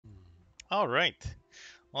All right,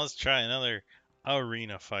 let's try another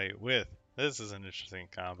arena fight with. This is an interesting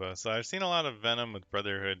combo. So I've seen a lot of Venom with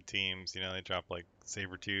Brotherhood teams. You know, they drop like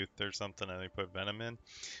Sabretooth or something and they put Venom in.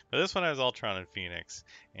 But this one has Ultron and Phoenix,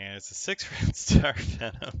 and it's a 6 red star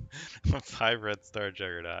Venom, a 5 red star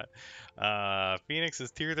Juggernaut. Phoenix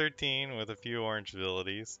is tier 13 with a few orange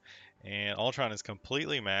abilities, and Ultron is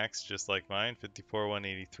completely maxed, just like mine.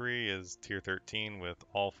 54,183 is tier 13 with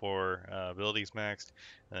all 4 abilities maxed,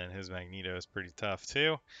 and then his Magneto is pretty tough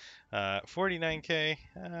too. 49k,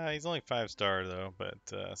 he's only 5 star though,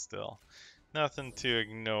 but still nothing to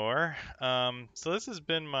ignore. So this has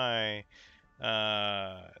been my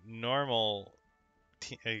normal,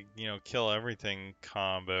 kill everything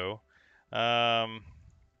combo. Um,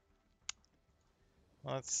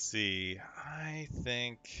 let's see. I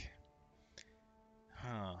think,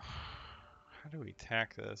 how do we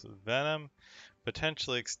attack this? With Venom,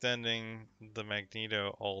 potentially extending the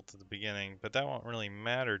Magneto ult at the beginning, but that won't really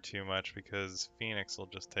matter too much because Phoenix will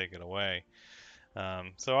just take it away.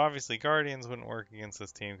 So obviously Guardians wouldn't work against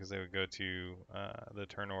this team because they would go to, the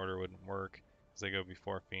turn order wouldn't work because they go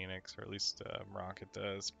before Phoenix, or at least Rocket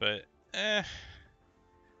does. But I'm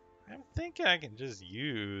thinking I can just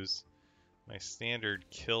use my standard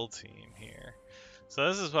kill team here. So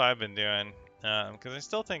this is what I've been doing because I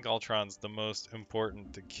still think Ultron's the most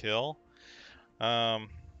important to kill. Oh,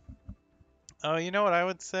 you know what I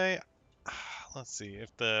would say? Let's see,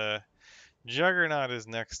 if the Juggernaut is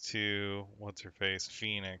next to what's her face,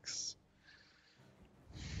 Phoenix.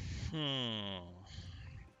 Hmm.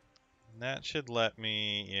 That should let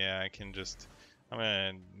me. Yeah, I can just. I'm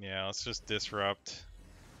gonna. Yeah, let's just disrupt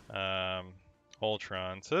um,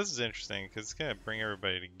 Ultron. So this is interesting because it's gonna bring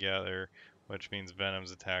everybody together, which means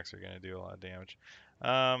Venom's attacks are gonna do a lot of damage.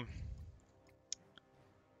 I'm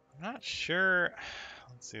not sure.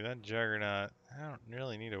 Let's see, that Juggernaut. I don't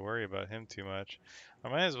really need to worry about him too much. I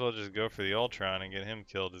might as well just go for the Ultron and get him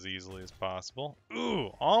killed as easily as possible. Ooh,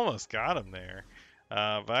 almost got him there.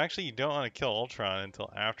 But actually, you don't want to kill Ultron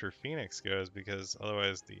until after Phoenix goes because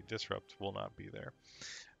otherwise the Disrupt will not be there.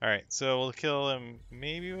 Alright, so we'll kill him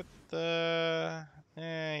maybe with the...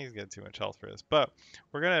 he's got too much health for this. But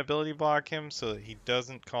we're going to ability block him so that he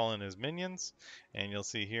doesn't call in his minions. And you'll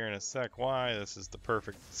see here in a sec why. This is the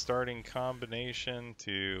perfect starting combination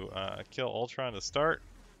to kill Ultron to start.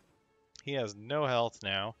 He has no health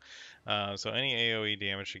now. So any AoE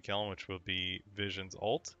damage should kill him, which will be Vision's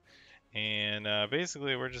ult. And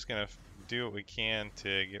basically we're just going to do what we can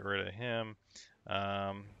to get rid of him.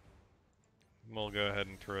 We'll go ahead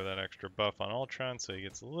and throw that extra buff on Ultron so he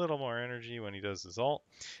gets a little more energy when he does his ult.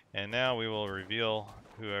 And now we will reveal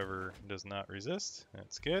whoever does not resist.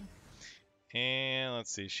 That's good. And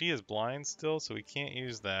let's see, she is blind still, so we can't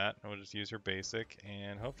use that. We'll just use her basic,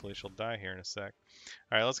 and hopefully she'll die here in a sec.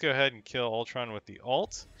 Alright, let's go ahead and kill Ultron with the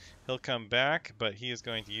ult. He'll come back, but he is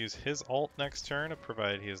going to use his ult next turn,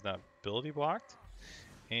 provided he is not ability blocked.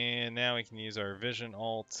 And now we can use our Vision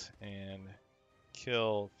ult and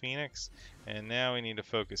kill Phoenix, and now we need to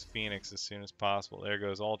focus Phoenix as soon as possible. There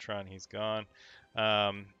goes Ultron, he's gone.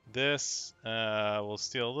 This will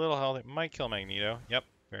steal a little health. It might kill Magneto. Yep,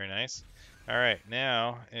 very nice. Alright,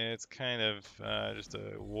 now it's kind of just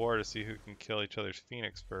a war to see who can kill each other's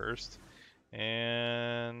Phoenix first.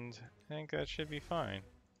 And I think that should be fine.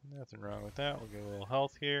 Nothing wrong with that. We'll get a little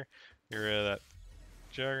health here. Get rid of that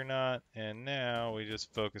Juggernaut. And now we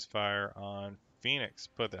just focus fire on Phoenix.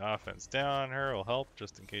 Put the offense down on her. Will help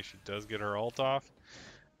just in case she does get her ult off.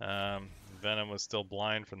 Venom was still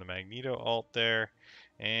blind from the Magneto ult there.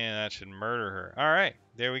 And that should murder her. Alright,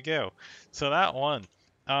 there we go. So that one.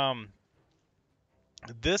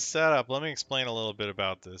 This setup, let me explain a little bit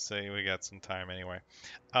about this. Say we got some time anyway.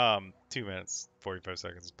 2 minutes, 45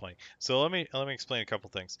 seconds is plenty. So let me explain a couple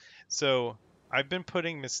things. So I've been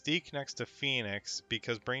putting Mystique next to Phoenix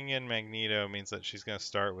because bringing in Magneto means that she's going to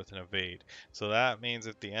start with an evade. So that means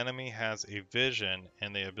if the enemy has a vision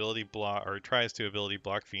and they ability block or tries to ability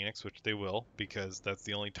block Phoenix, which they will because that's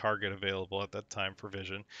the only target available at that time for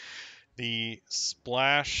vision, the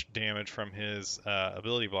splash damage from his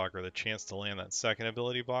ability block, or the chance to land that second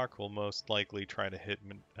ability block, will most likely try to hit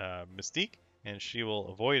Mystique, and she will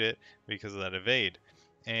avoid it because of that evade.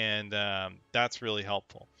 And that's really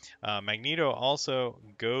helpful. Magneto also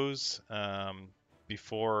goes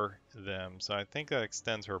before them, so I think that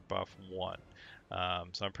extends her buff 1.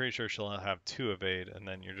 So I'm pretty sure she'll have 2 evade, and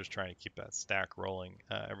then you're just trying to keep that stack rolling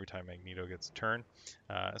every time Magneto gets a turn,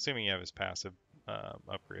 assuming you have his passive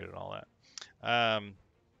upgraded and all that.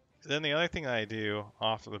 Then the other thing that I do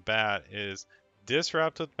off of the bat is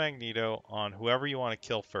disrupt with Magneto on whoever you want to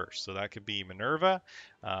kill first. So that could be Minerva,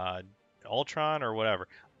 Ultron, or whatever.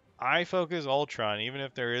 I focus Ultron even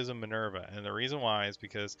if there is a Minerva, and the reason why is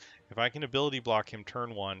because if I can ability block him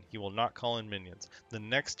turn 1, he will not call in minions. The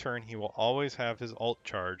next turn he will always have his ult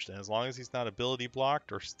charged, and as long as he's not ability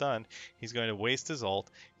blocked or stunned, he's going to waste his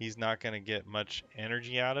ult. He's not going to get much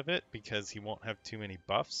energy out of it because he won't have too many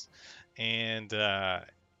buffs, and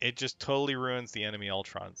it just totally ruins the enemy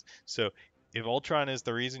Ultrons. So if Ultron is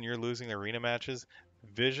the reason you're losing the arena matches,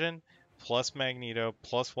 Vision plus Magneto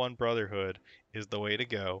plus one Brotherhood is the way to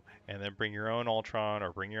go, and then bring your own Ultron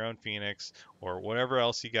or bring your own Phoenix or whatever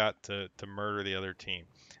else you got to murder the other team.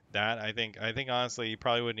 That I think honestly you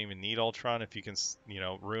probably wouldn't even need Ultron if you can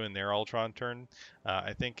ruin their Ultron turn.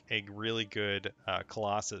 I think a really good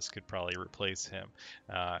Colossus could probably replace him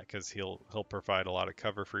because he'll provide a lot of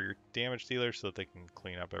cover for your damage dealers so that they can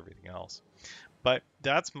clean up everything else. But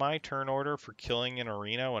that's my turn order for killing an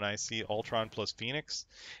arena when I see Ultron plus Phoenix,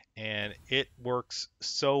 and it works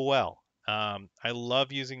so well. I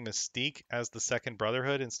love using Mystique as the second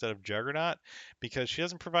Brotherhood instead of Juggernaut because she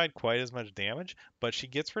doesn't provide quite as much damage, but she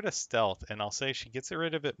gets rid of stealth, and I'll say she gets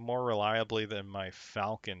rid of it more reliably than my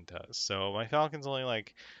Falcon does. So my Falcon's only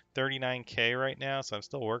like 39k right now, so I'm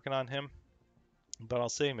still working on him. But I'll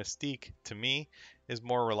say Mystique, to me, is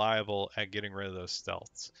more reliable at getting rid of those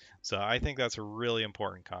stealths. So I think that's a really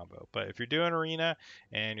important combo. But if you're doing Arena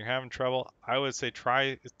and you're having trouble, I would say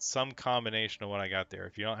try some combination of what I got there.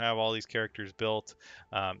 If you don't have all these characters built,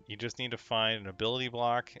 you just need to find an ability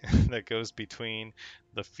block that goes between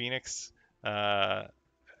the Phoenix uh,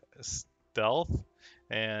 stealth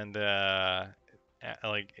and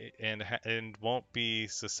and won't be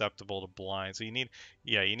susceptible to blind. So you need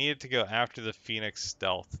it to go after the Phoenix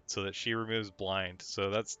stealth so that she removes blind.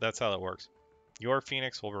 So that's how that works. Your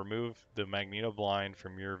Phoenix will remove the Magneto blind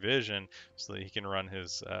from your vision so that he can run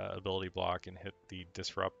his ability block and hit the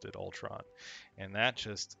disrupted Ultron. And that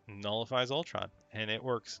just nullifies Ultron, and it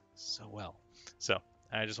works so well. So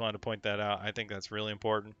I just wanted to point that out. I think that's really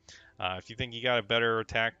important. If you think you got a better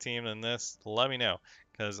attack team than this, let me know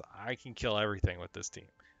because I can kill everything with this team.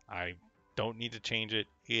 I don't need to change it.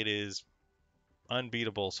 It is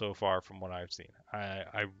unbeatable so far from what I've seen.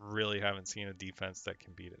 I really haven't seen a defense that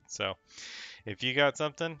can beat it. So if you got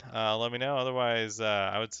something, let me know. Otherwise,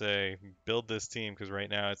 I would say build this team because right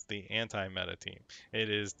now it's the anti-meta team. It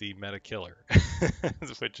is the meta killer,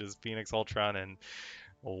 which is Phoenix, Ultron, and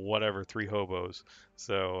whatever, three hobos.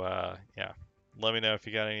 So yeah, let me know if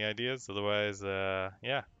you got any ideas. Otherwise,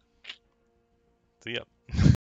 yeah, see ya.